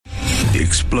The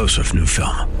explosive new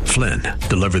film, Flynn,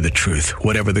 deliver the truth,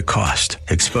 whatever the cost,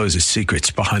 exposes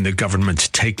secrets behind the government's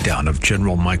takedown of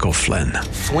General Michael Flynn.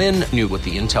 Flynn knew what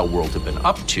the intel world had been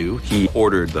up to. He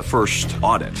ordered the first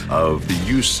audit of the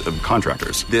use of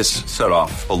contractors. This set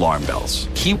off alarm bells.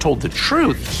 He told the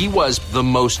truth. He was the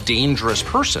most dangerous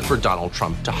person for Donald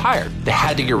Trump to hire. They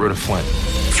had to get rid of Flynn.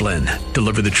 Flynn,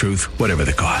 deliver the truth, whatever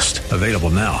the cost. Available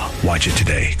now. Watch it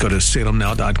today. Go to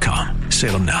salemnow.com.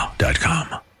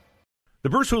 salemnow.com. The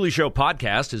Bruce Hooley Show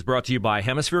podcast is brought to you by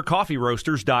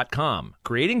HemisphereCoffeeRoasters.com.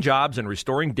 Creating jobs and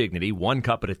restoring dignity one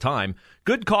cup at a time.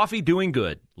 Good coffee doing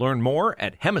good. Learn more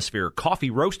at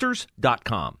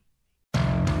HemisphereCoffeeRoasters.com.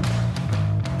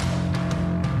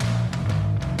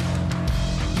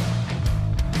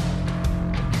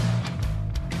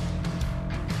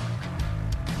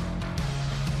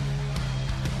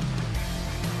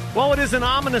 Well, it is an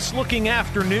ominous-looking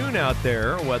afternoon out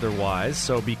there, weather-wise,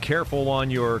 so be careful on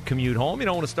your commute home. You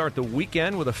don't want to start the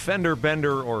weekend with a fender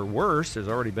bender or worse. There's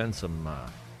already been some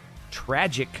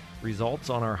tragic results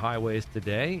on our highways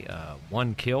today.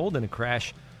 One killed in a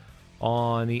crash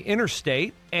on the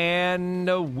interstate, and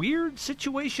a weird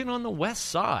situation on the west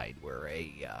side where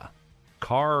a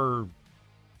car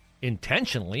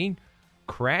intentionally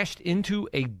crashed into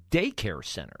a daycare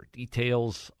center.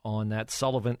 Details on that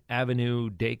Sullivan Avenue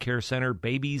Daycare Center,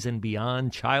 Babies and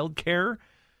Beyond Child Care.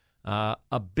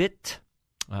 A bit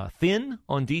thin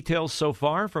on details so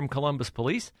far from Columbus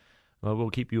Police. We'll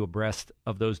keep you abreast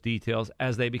of those details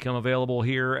as they become available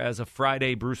here as a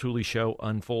Friday Bruce Hooley Show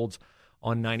unfolds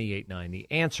on 98.9 The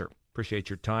Answer. Appreciate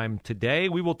your time today.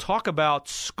 We will talk about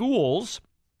schools,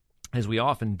 as we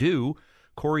often do.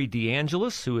 Corey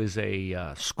DeAngelis, who is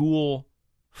a school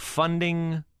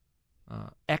funding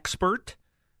expert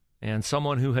and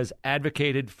someone who has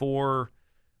advocated for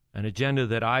an agenda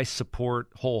that I support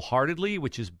wholeheartedly,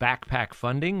 which is backpack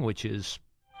funding, which is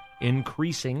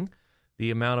increasing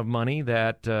the amount of money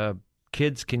that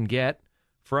kids can get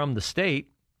from the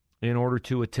state in order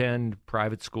to attend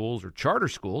private schools or charter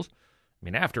schools. I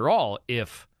mean, after all,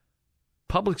 if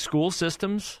public school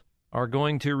systems are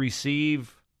going to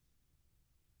receive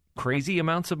crazy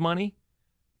amounts of money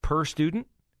per student,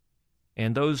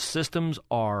 and those systems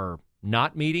are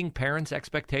not meeting parents'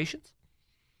 expectations,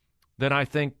 then I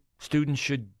think students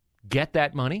should get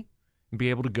that money and be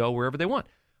able to go wherever they want.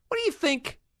 What do you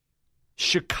think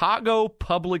Chicago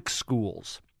Public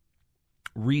Schools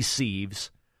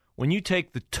receives when you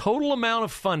take the total amount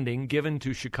of funding given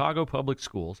to Chicago Public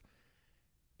Schools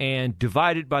and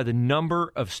divide it by the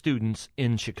number of students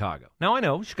in Chicago? Now, I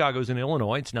know Chicago's in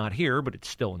Illinois. It's not here, but it's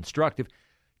still instructive.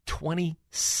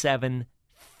 $27,000.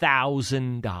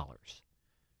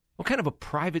 What kind of a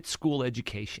private school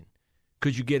education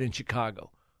could you get in Chicago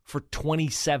for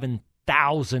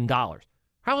 $27,000?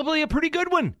 Probably a pretty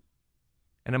good one,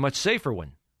 and a much safer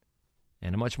one,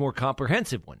 and a much more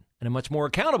comprehensive one, and a much more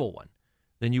accountable one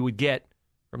than you would get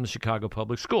from the Chicago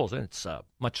Public Schools. And it's a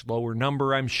much lower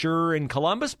number, I'm sure, in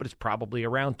Columbus, but it's probably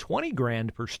around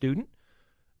 $20,000 per student,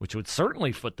 which would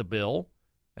certainly foot the bill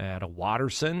at a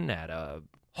Watterson, at a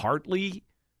Hartley,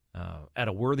 at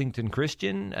a Worthington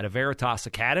Christian, at a Veritas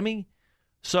Academy.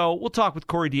 So we'll talk with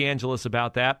Corey DeAngelis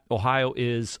about that. Ohio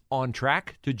is on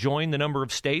track to join the number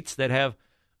of states that have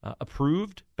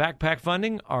approved backpack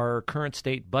funding. Our current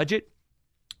state budget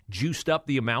juiced up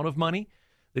the amount of money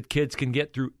that kids can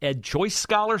get through Ed Choice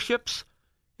scholarships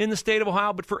in the state of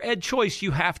Ohio. But for Ed Choice,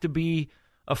 you have to be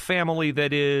a family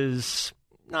that is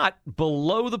not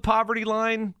below the poverty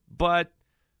line, but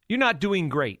you're not doing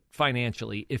great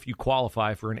financially if you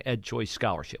qualify for an Ed Choice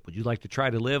scholarship. Would you like to try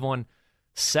to live on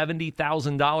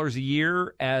 $70,000 a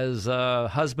year as a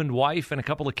husband, wife, and a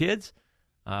couple of kids?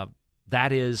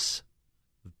 That is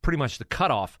pretty much the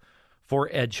cutoff for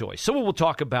Ed Choice. So we'll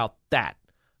talk about that.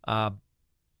 I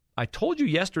told you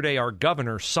yesterday our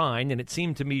governor signed, and it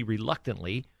seemed to me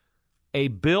reluctantly, a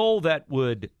bill that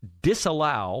would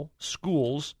disallow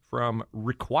schools from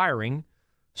requiring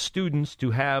students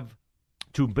to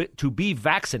be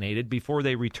vaccinated before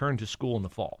they return to school in the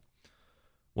fall.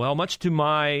 Well, much to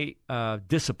my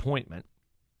disappointment,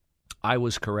 I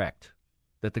was correct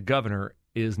that the governor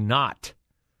is not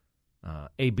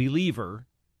a believer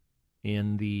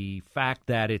in the fact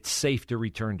that it's safe to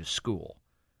return to school.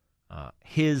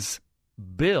 His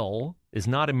bill is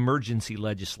not emergency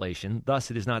legislation,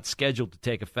 thus it is not scheduled to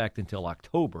take effect until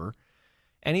October.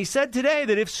 And he said today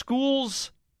that if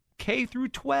schools K through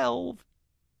 12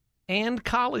 and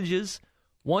colleges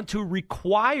want to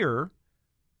require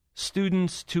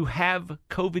students to have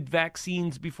COVID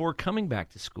vaccines before coming back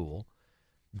to school,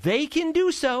 they can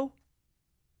do so.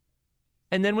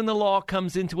 And then when the law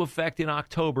comes into effect in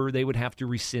October, they would have to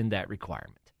rescind that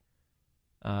requirement.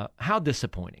 How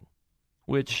disappointing.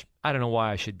 Which, I don't know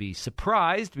why I should be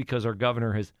surprised, because our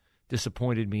governor has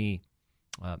disappointed me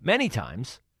many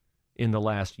times in the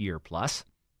last year plus.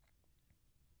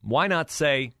 Why not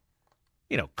say,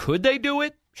 could they do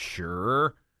it?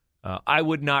 Sure. I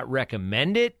would not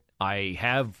recommend it. I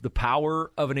have the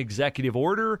power of an executive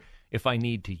order if I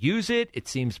need to use it. It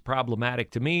seems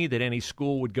problematic to me that any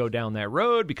school would go down that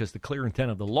road, because the clear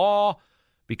intent of the law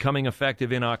becoming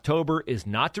effective in October is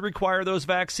not to require those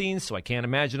vaccines. So I can't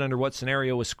imagine under what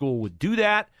scenario a school would do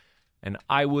that. And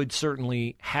I would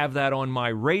certainly have that on my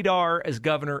radar as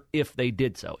governor if they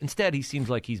did so. Instead, he seems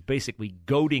like he's basically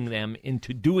goading them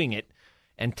into doing it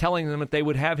and telling them that they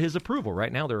would have his approval.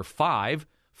 Right now, there are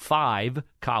five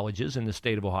colleges in the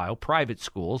state of Ohio, private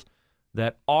schools,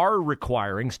 that are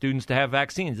requiring students to have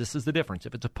vaccines. This is the difference.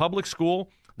 If it's a public school,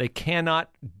 they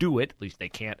cannot do it. At least they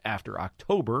can't after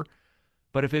October.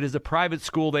 But if it is a private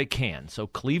school, they can. So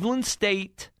Cleveland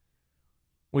State,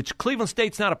 which Cleveland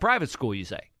State's not a private school, you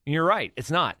say. You're right,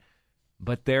 it's not.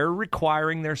 But they're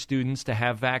requiring their students to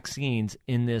have vaccines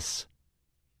in this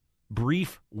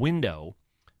brief window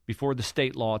before the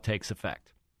state law takes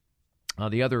effect.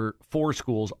 The other 4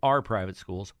 schools are private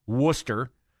schools. Wokester,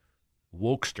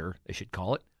 they should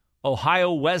call it.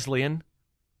 Ohio Wesleyan,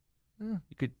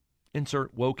 you could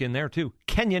insert woke in there too.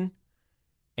 Kenyon,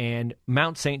 and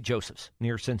Mount St. Joseph's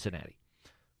near Cincinnati.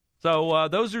 So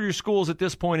those are your schools at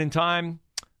this point in time.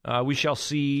 We shall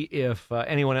see if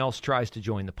anyone else tries to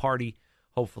join the party.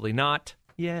 Hopefully not.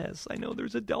 Yes, I know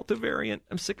there's a Delta variant.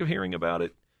 I'm sick of hearing about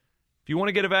it. If you want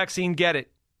to get a vaccine, get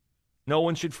it. No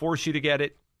one should force you to get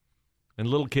it. And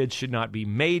little kids should not be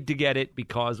made to get it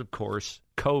because, of course,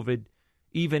 COVID,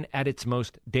 even at its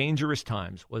most dangerous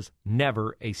times, was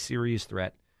never a serious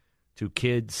threat to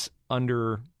kids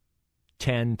under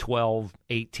 10, 12,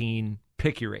 18,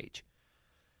 pick your age.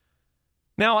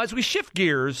 Now, as we shift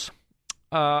gears,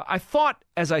 I thought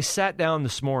as I sat down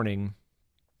this morning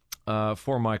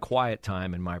for my quiet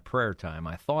time and my prayer time,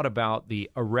 I thought about the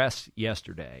arrest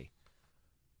yesterday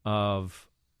of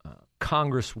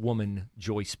Congresswoman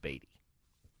Joyce Beatty.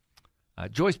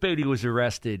 Joyce Beatty was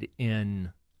arrested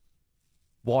in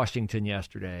Washington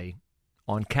yesterday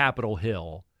on Capitol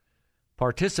Hill,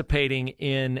 participating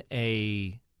in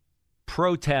a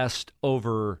protest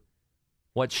over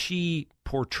what she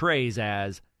portrays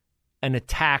as an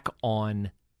attack on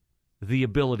the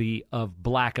ability of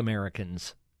Black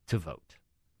Americans to vote.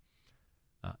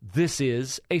 This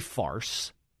is a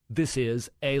farce. This is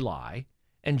a lie.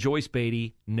 And Joyce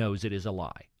Beatty knows it is a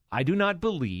lie. I do not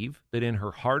believe that in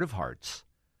her heart of hearts,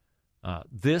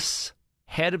 this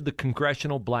head of the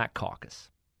Congressional Black Caucus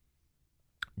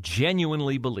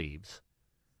genuinely believes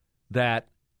that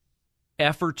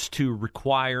efforts to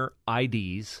require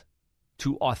IDs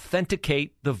to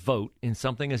authenticate the vote in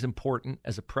something as important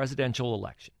as a presidential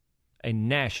election, a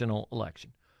national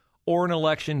election, or an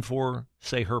election for,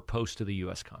 say, her post to the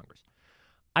U.S. Congress.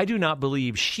 I do not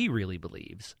believe she really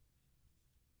believes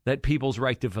that people's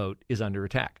right to vote is under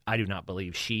attack. I do not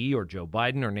believe she or Joe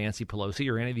Biden or Nancy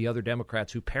Pelosi or any of the other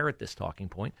Democrats who parrot this talking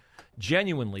point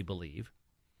genuinely believe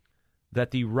that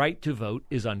the right to vote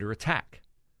is under attack.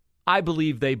 I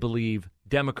believe they believe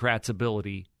Democrats'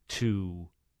 ability to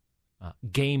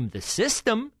game the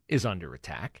system is under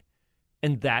attack,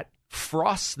 and that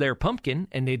frosts their pumpkin,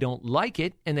 and they don't like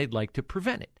it, and they'd like to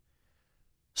prevent it.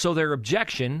 So their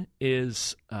objection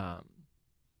is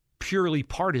purely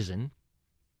partisan,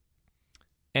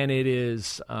 and it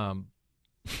is,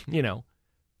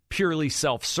 purely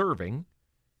self-serving,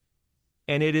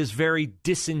 and it is very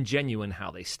disingenuous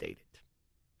how they state it.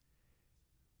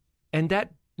 And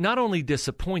that not only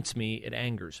disappoints me, it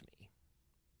angers me,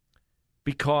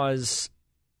 because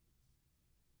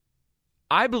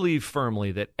I believe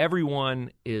firmly that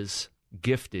everyone is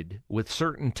gifted with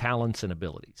certain talents and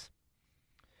abilities,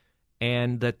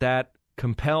 and that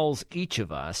compels each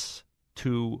of us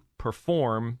to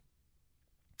perform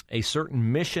a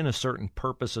certain mission, a certain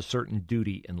purpose, a certain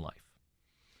duty in life.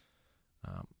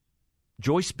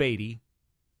 Joyce Beatty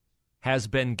has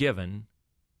been given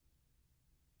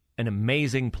an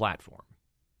amazing platform.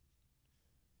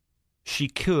 She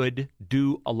could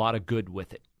do a lot of good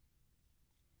with it.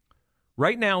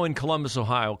 Right now in Columbus,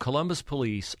 Ohio, Columbus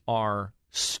police are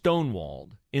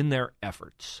stonewalled in their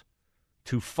efforts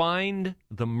to find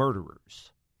the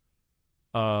murderers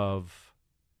of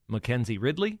Mackenzie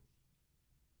Ridley,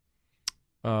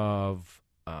 of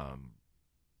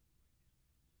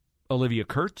Olivia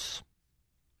Kurtz,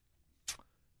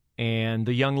 and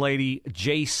the young lady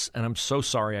Jace, and I'm so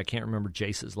sorry I can't remember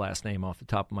Jace's last name off the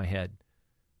top of my head,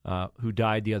 who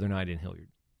died the other night in Hilliard.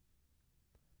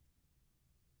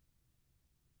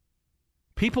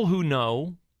 People who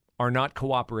know are not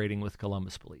cooperating with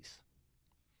Columbus police.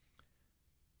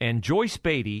 And Joyce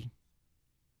Beatty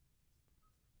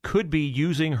could be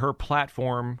using her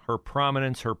platform, her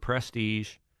prominence, her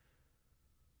prestige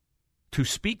to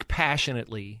speak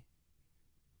passionately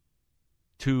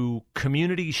to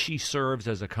communities she serves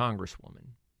as a congresswoman,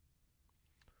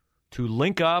 to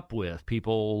link up with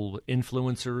people,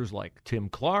 influencers like Tim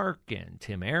Clark and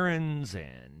Tim Aarons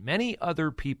and many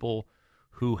other people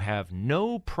who have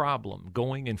no problem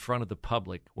going in front of the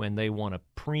public when they want to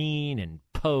preen and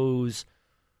pose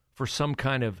for some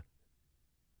kind of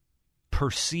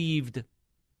perceived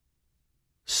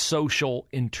social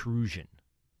intrusion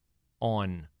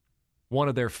on one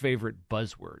of their favorite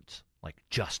buzzwords like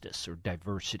justice or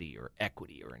diversity or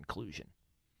equity or inclusion.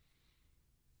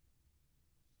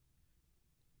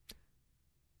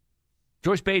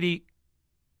 Joyce Beatty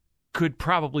could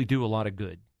probably do a lot of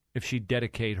good if she'd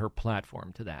dedicate her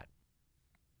platform to that.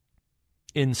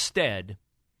 Instead,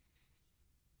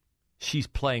 she's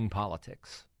playing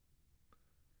politics.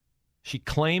 She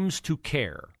claims to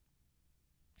care.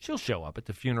 She'll show up at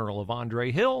the funeral of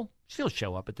Andre Hill. She'll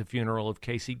show up at the funeral of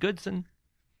Casey Goodson.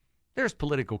 There's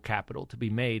political capital to be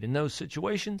made in those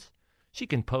situations. She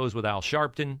can pose with Al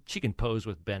Sharpton. She can pose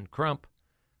with Ben Crump.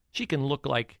 She can look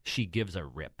like she gives a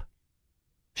rip.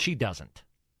 She doesn't.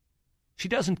 She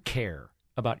doesn't care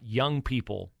about young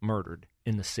people murdered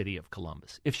in the city of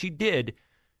Columbus. If she did,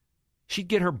 she'd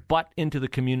get her butt into the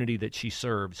community that she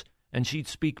serves, and she'd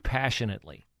speak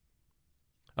passionately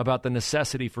about the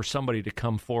necessity for somebody to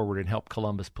come forward and help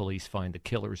Columbus police find the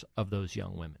killers of those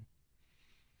young women.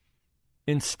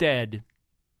 Instead,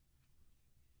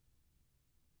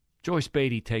 Joyce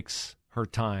Beatty takes her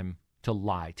time to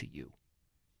lie to you,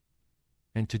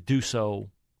 and to do so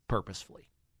purposefully.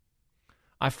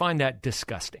 I find that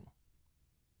disgusting.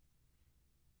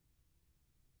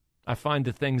 I find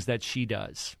the things that she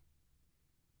does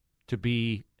to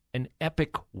be an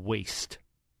epic waste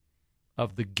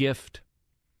of the gift,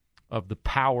 of the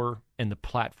power, and the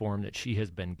platform that she has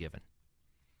been given.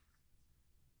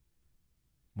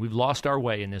 We've lost our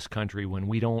way in this country when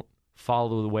we don't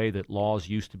follow the way that laws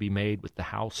used to be made, with the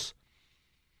House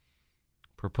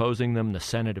proposing them, the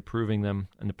Senate approving them,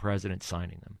 and the President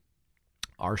signing them.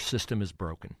 Our system is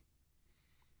broken.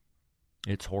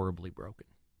 It's horribly broken.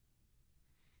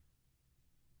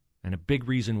 And a big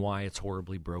reason why it's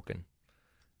horribly broken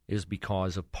is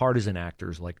because of partisan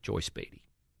actors like Joyce Beatty.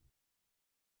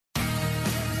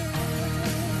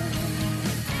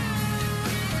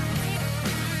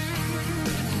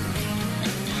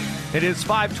 It is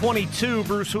 5:22,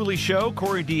 Bruce Hooley Show.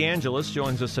 Corey DeAngelis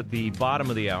joins us at the bottom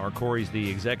of the hour. Corey's the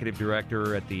executive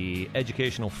director at the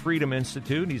Educational Freedom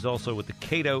Institute. He's also with the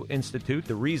Cato Institute,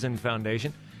 the Reason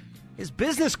Foundation. His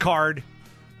business card,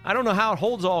 I don't know how it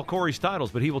holds all Corey's titles,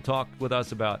 but he will talk with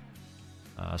us about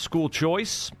school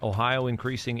choice, Ohio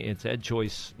increasing its ed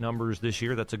choice numbers this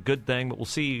year. That's a good thing, but we'll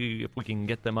see if we can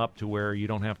get them up to where you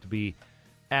don't have to be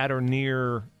at or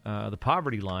near the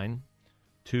poverty line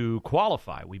to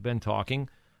qualify. We've been talking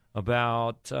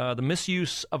about the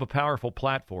misuse of a powerful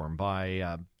platform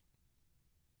by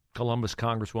Columbus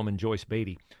Congresswoman Joyce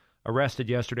Beatty, arrested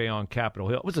yesterday on Capitol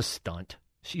Hill. It was a stunt.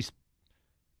 She's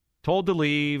told to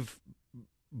leave,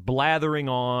 blathering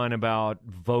on about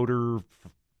voter,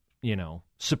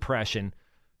 suppression,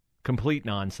 complete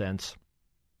nonsense.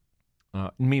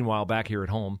 Meanwhile, back here at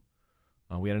home,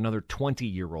 we had another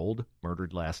 20-year-old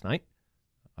murdered last night,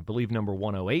 I believe number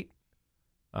 108.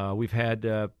 We've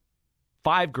had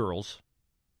 5 girls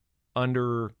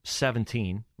under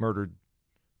 17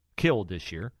 killed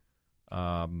this year.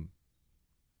 One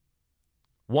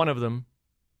of them,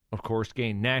 of course,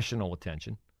 gained national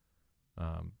attention.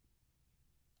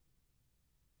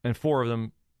 And 4 of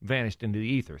them vanished into the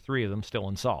ether. 3 of them still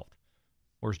unsolved.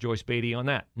 Where's Joyce Beatty on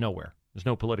that? Nowhere. There's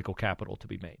no political capital to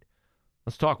be made.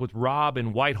 Let's talk with Rob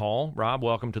in Whitehall. Rob,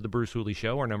 welcome to the Bruce Hooley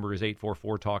Show. Our number is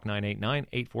 844-TALK-989,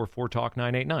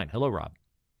 844-TALK-989. Hello, Rob.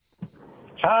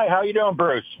 Hi, how you doing,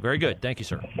 Bruce? Very good. Thank you,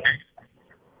 sir.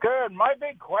 Good. My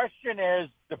big question is,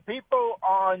 the people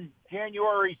on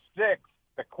January 6th,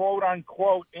 the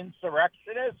quote-unquote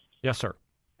insurrectionists, yes, sir,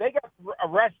 they got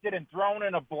arrested and thrown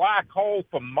in a black hole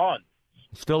for months.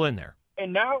 Still in there.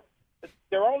 And now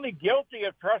they're only guilty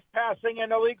of trespassing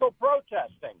and illegal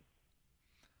protesting.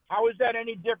 How is that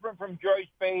any different from Joyce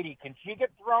Beatty? Can she get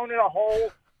thrown in a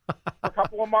hole for a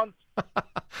couple of months?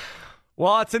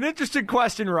 Well, it's an interesting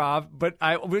question, Rob, but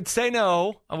I would say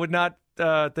no. I would not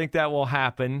think that will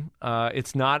happen.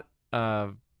 It's not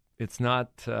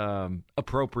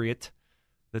appropriate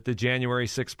that the January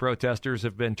 6th protesters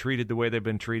have been treated the way they've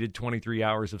been treated, 23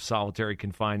 hours of solitary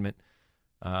confinement,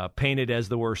 painted as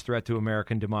the worst threat to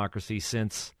American democracy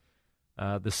since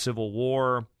the Civil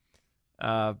War.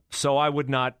 So I would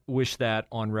not wish that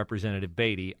on Representative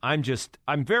Beatty.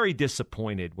 I'm very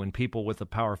disappointed when people with a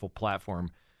powerful platform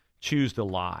choose to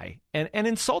lie and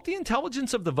insult the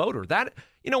intelligence of the voter. That,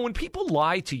 when people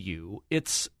lie to you,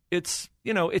 it's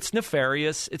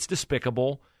nefarious, it's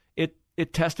despicable.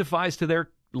 It testifies to their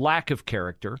lack of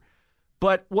character.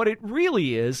 But what it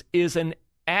really is an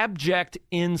abject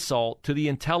insult to the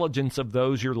intelligence of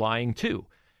those you're lying to.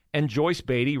 And Joyce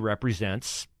Beatty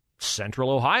represents Central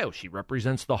Ohio. She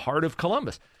represents the heart of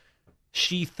Columbus.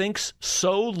 She thinks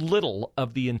so little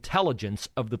of the intelligence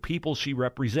of the people she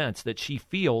represents that she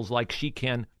feels like she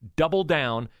can double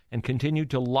down and continue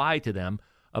to lie to them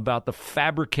about the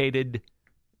fabricated,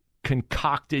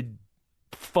 concocted,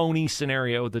 phony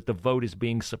scenario that the vote is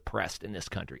being suppressed in this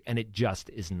country. And it just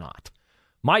is not.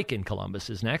 Mike in Columbus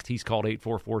is next. He's called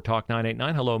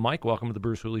 844-TALK-989. Hello, Mike. Welcome to the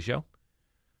Bruce Hooley Show.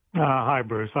 Hi,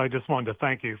 Bruce. I just wanted to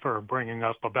thank you for bringing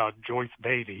up about Joyce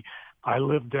Beatty. I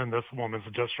lived in this woman's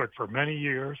district for many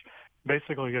years,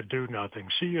 basically a do-nothing.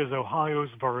 She is Ohio's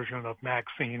version of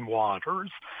Maxine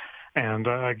Waters. And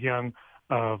again,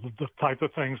 the type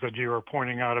of things that you were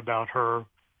pointing out about her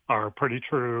are pretty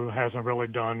true, hasn't really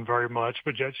done very much,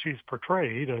 but yet she's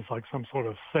portrayed as like some sort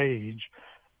of sage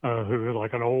who is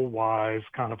like an old wise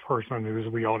kind of person who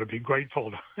we ought to be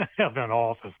grateful to have in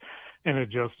office. And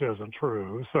it just isn't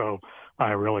true. So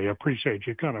I really appreciate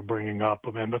you kind of bringing up.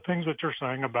 And the things that you're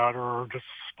saying about her are just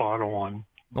spot on.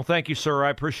 Well, thank you, sir.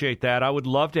 I appreciate that. I would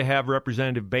love to have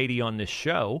Representative Beatty on this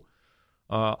show.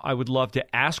 I would love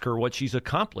to ask her what she's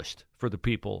accomplished for the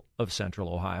people of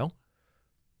Central Ohio.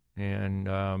 And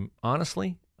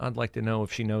honestly, I'd like to know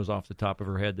if she knows off the top of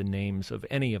her head the names of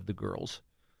any of the girls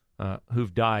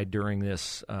who've died during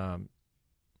this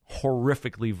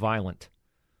horrifically violent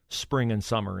spring and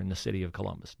summer in the city of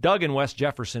Columbus. Doug in West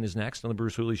Jefferson is next on the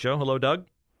Bruce Hooley Show. Hello, Doug.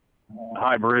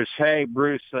 Hi, Bruce. Hey,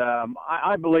 Bruce.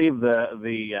 I believe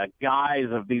the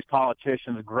guise of these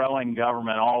politicians growing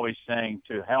government always saying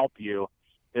to help you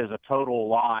is a total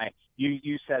lie.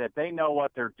 You said it. They know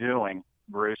what they're doing,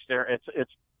 Bruce.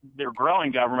 They're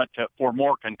growing government for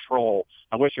more control.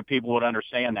 I wish your people would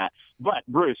understand that. But,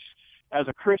 Bruce, as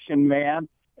a Christian man,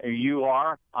 you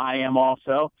are, I am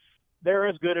also, there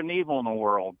is good and evil in the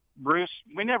world. Bruce,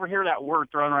 we never hear that word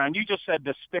thrown around. You just said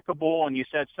despicable and you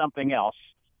said something else.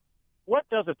 What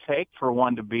does it take for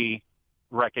one to be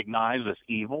recognized as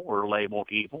evil or labeled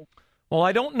evil? Well,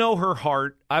 I don't know her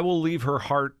heart. I will leave her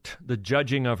heart, the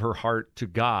judging of her heart, to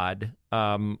God.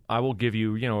 I will give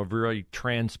you, a very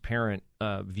transparent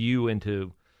view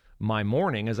into my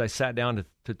morning as I sat down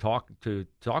to talk to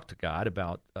God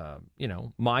about,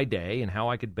 my day and how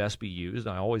I could best be used.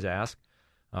 I always ask.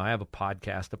 I have a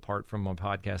podcast apart from my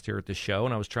podcast here at the show,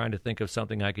 and I was trying to think of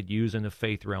something I could use in the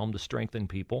faith realm to strengthen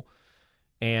people.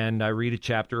 And I read a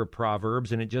chapter of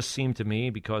Proverbs, and it just seemed to me,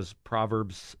 because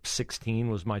Proverbs 16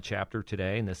 was my chapter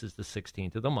today, and this is the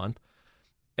 16th of the month,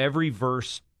 every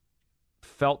verse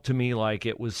felt to me like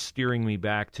it was steering me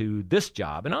back to this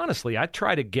job. And honestly, I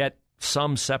try to get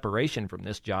some separation from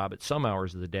this job at some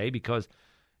hours of the day because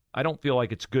I don't feel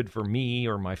like it's good for me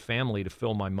or my family to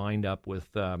fill my mind up with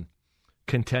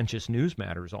contentious news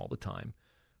matters all the time.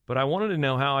 But I wanted to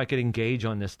know how I could engage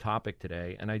on this topic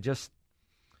today, and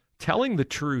telling the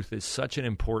truth is such an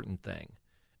important thing,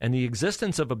 and the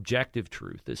existence of objective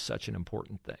truth is such an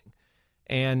important thing.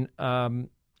 And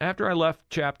after I left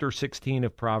chapter 16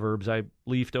 of Proverbs, I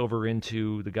leafed over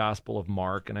into the Gospel of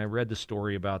Mark, and I read the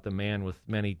story about the man with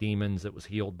many demons that was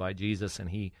healed by Jesus, and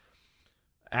he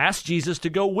asked Jesus to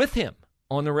go with him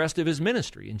on the rest of his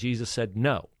ministry, and Jesus said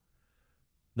no.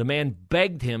 The man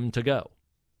begged him to go,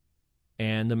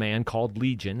 and the man called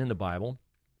Legion in the Bible,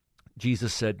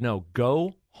 Jesus said, no,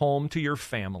 go home to your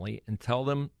family and tell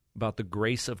them about the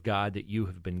grace of God that you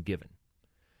have been given.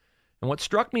 And what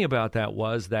struck me about that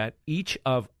was that each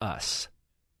of us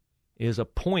is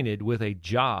appointed with a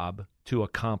job to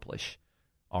accomplish.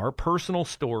 Our personal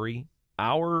story,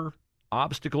 our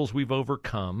obstacles we've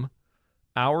overcome,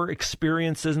 our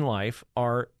experiences in life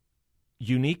are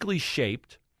uniquely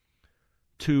shaped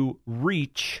to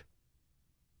reach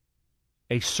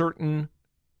a certain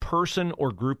person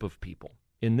or group of people.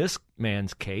 In this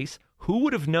man's case, who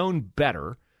would have known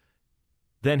better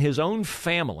than his own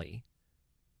family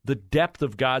the depth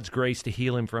of God's grace to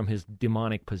heal him from his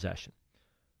demonic possession?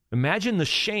 Imagine the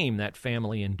shame that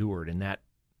family endured in that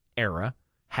era,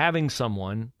 having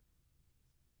someone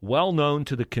well known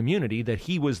to the community that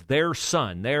he was their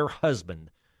son, their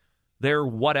husband, their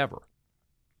whatever.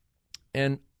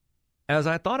 And as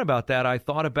I thought about that, I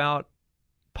thought about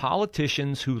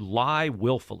politicians who lie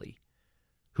willfully,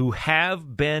 who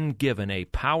have been given a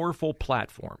powerful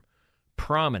platform,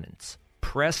 prominence,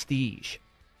 prestige,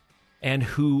 and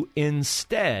who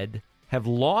instead have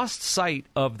lost sight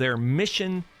of their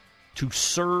mission to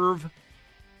serve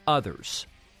others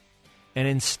and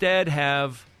instead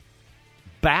have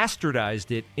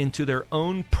bastardized it into their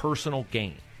own personal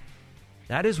gain.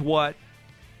 That is what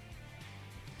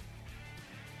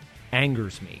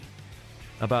angers me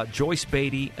about Joyce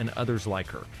Beatty and others like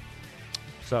her.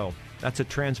 So that's a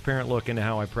transparent look into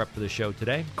how I prep for the show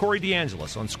today. Corey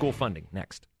DeAngelis on school funding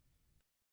next.